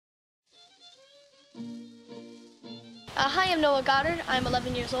Hi, I'm Noah Godard. I'm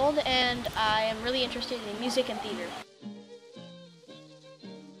 11 years old, and I am really interested in music and theater.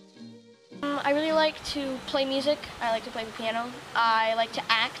 I really like to play music. I like to play the piano. I like to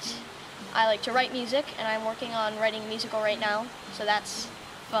act. I like to write music, and I'm working on writing a musical right now, so that's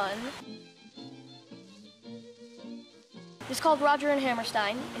fun. It's called Roger and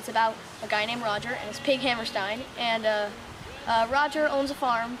Hammerstein. It's about a guy named Roger and his pig Hammerstein, and Roger owns a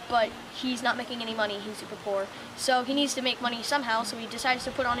farm, but he's not making any money. He's super poor, so he needs to make money somehow, so he decides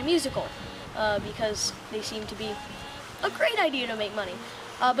to put on a musical because they seem to be a great idea to make money.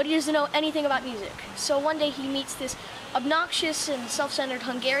 But he doesn't know anything about music. So one day he meets this obnoxious and self-centered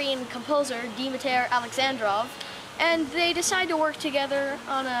Hungarian composer, Dimitar Alexandrov, and they decide to work together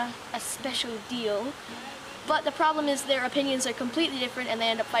on a special deal. But the problem is their opinions are completely different, and they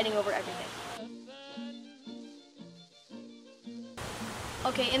end up fighting over everything.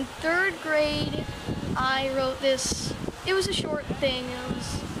 Okay, in 3rd grade, I wrote this. It was a short thing. It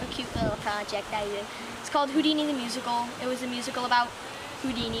was a cute little project I did. It's called Houdini the Musical. It was a musical about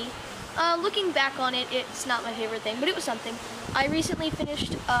Houdini. Looking back on it, it's not my favorite thing, but it was something. I recently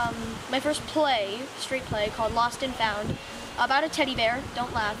finished my first play, straight play, called Lost and Found, about a teddy bear.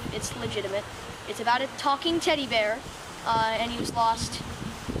 Don't laugh, it's legitimate. It's about a talking teddy bear, and he was lost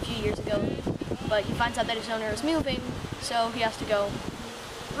a few years ago, but he finds out that his owner is moving, so he has to go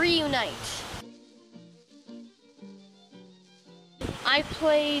reunite. I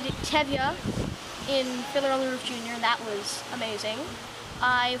played Tevye in Fiddler on the Roof Jr., and that was amazing.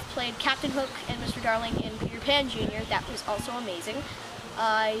 I've played Captain Hook and Mr. Darling in Peter Pan Jr., that was also amazing.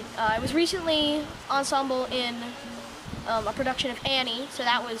 I was recently ensemble in a production of Annie, so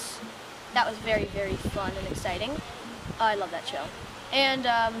that was very, very fun and exciting. I love that show. And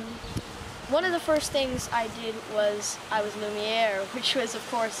one of the first things I did was I was Lumiere, which was, of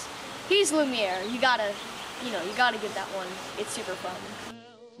course, he's Lumiere. You gotta give that one. It's super fun.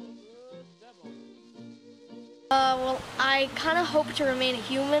 Well, I kind of hope to remain a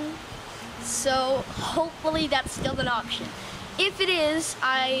human, so hopefully that's still an option. If it is,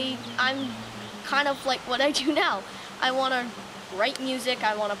 I'm kind of like what I do now. I want to write music,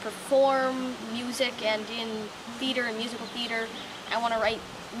 I want to perform music, and in theater and musical theater, I want to write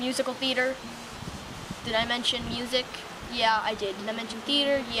musical theater. Did I mention music? Yeah, I did. Did I mention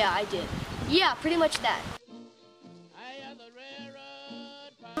theater? Yeah, I did. Yeah, pretty much that.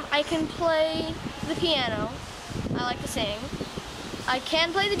 I can play the piano. I like to sing. I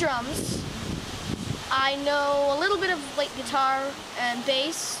can play the drums. I know a little bit of like guitar and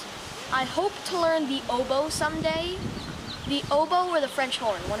bass. I hope to learn the oboe someday. The oboe or the French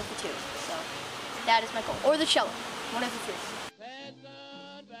horn, one of the two. So that is my goal. Or the cello, one of the three.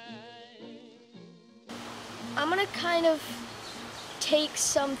 I'm gonna kind of take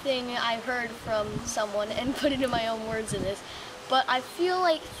something I heard from someone and put it in my own words in this. But I feel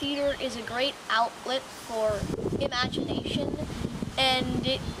like theater is a great outlet for imagination,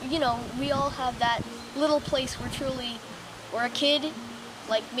 and we all have that little place where truly we're a kid,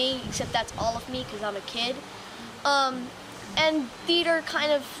 like me, except that's all of me because I'm a kid. And theater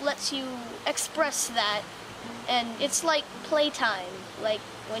kind of lets you express that, and it's like playtime, like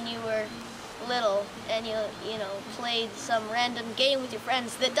when you were little and you played some random game with your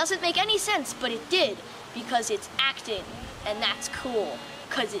friends that doesn't make any sense, but it did because it's acting, and that's cool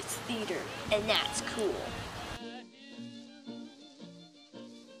because it's theater, and that's cool.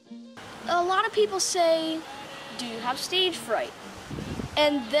 A lot of people say, do you have stage fright?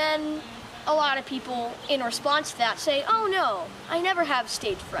 And then a lot of people, in response to that, say, oh no, I never have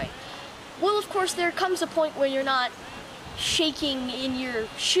stage fright. Well, of course, there comes a point where you're not shaking in your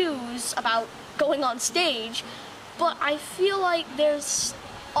shoes about going on stage, but I feel like there's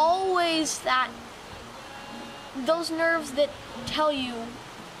always those nerves that tell you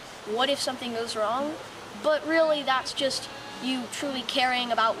what if something goes wrong, but really that's just you truly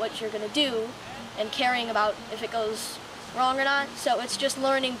caring about what you're gonna do and caring about if it goes wrong or not. So it's just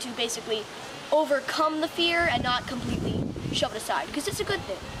learning to basically overcome the fear and not completely shove it aside, because it's a good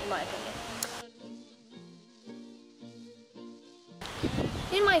thing, in my opinion.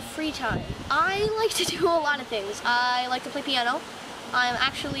 In my free time, I like to do a lot of things. I like to play piano. I'm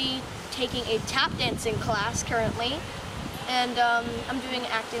actually taking a tap dancing class currently, and I'm doing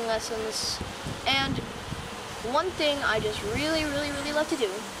acting lessons. And one thing I just really, really, really love to do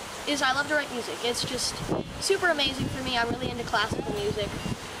is I love to write music. It's just super amazing for me. I'm really into classical music.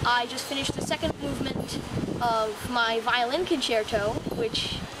 I just finished the 2nd movement of my violin concerto,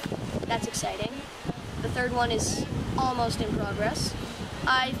 which, that's exciting. The 3rd one is almost in progress.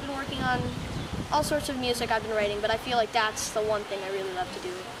 I've been working on all sorts of music I've been writing, but I feel like that's the one thing I really love to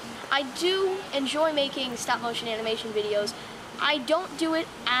do. I do enjoy making stop motion animation videos. I don't do it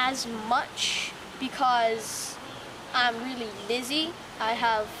as much because I'm really busy.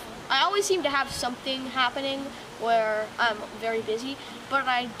 I always seem to have something happening where I'm very busy, but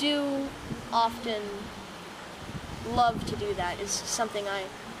I do often love to do that. It's something I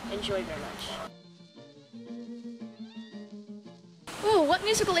enjoy very much. Ooh, what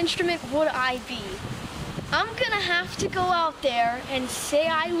musical instrument would I be? I'm gonna have to go out there and say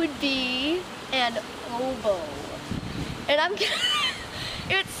I would be an oboe. And I'm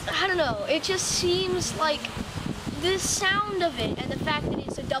gonna, I don't know, it just seems like the sound of it and the fact that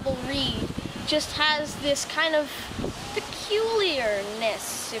it's a double reed just has this kind of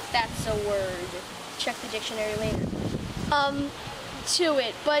peculiarness, if that's a word. Check the dictionary later. To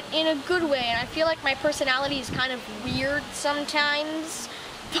it, but in a good way, and I feel like my personality is kind of weird sometimes,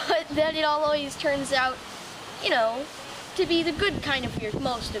 but then it always turns out, you know, to be the good kind of weird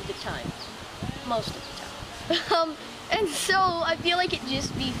most of the time. Most of the time. And so I feel like it'd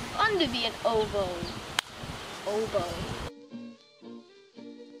just be fun to be an oboe.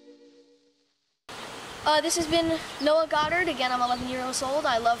 This has been Noah Godard. Again, I'm 11 years old.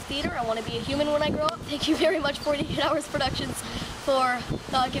 I love theater. I want to be a human when I grow up. Thank you very much, 48 Hours Productions, for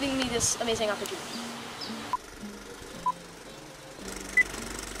giving me this amazing opportunity.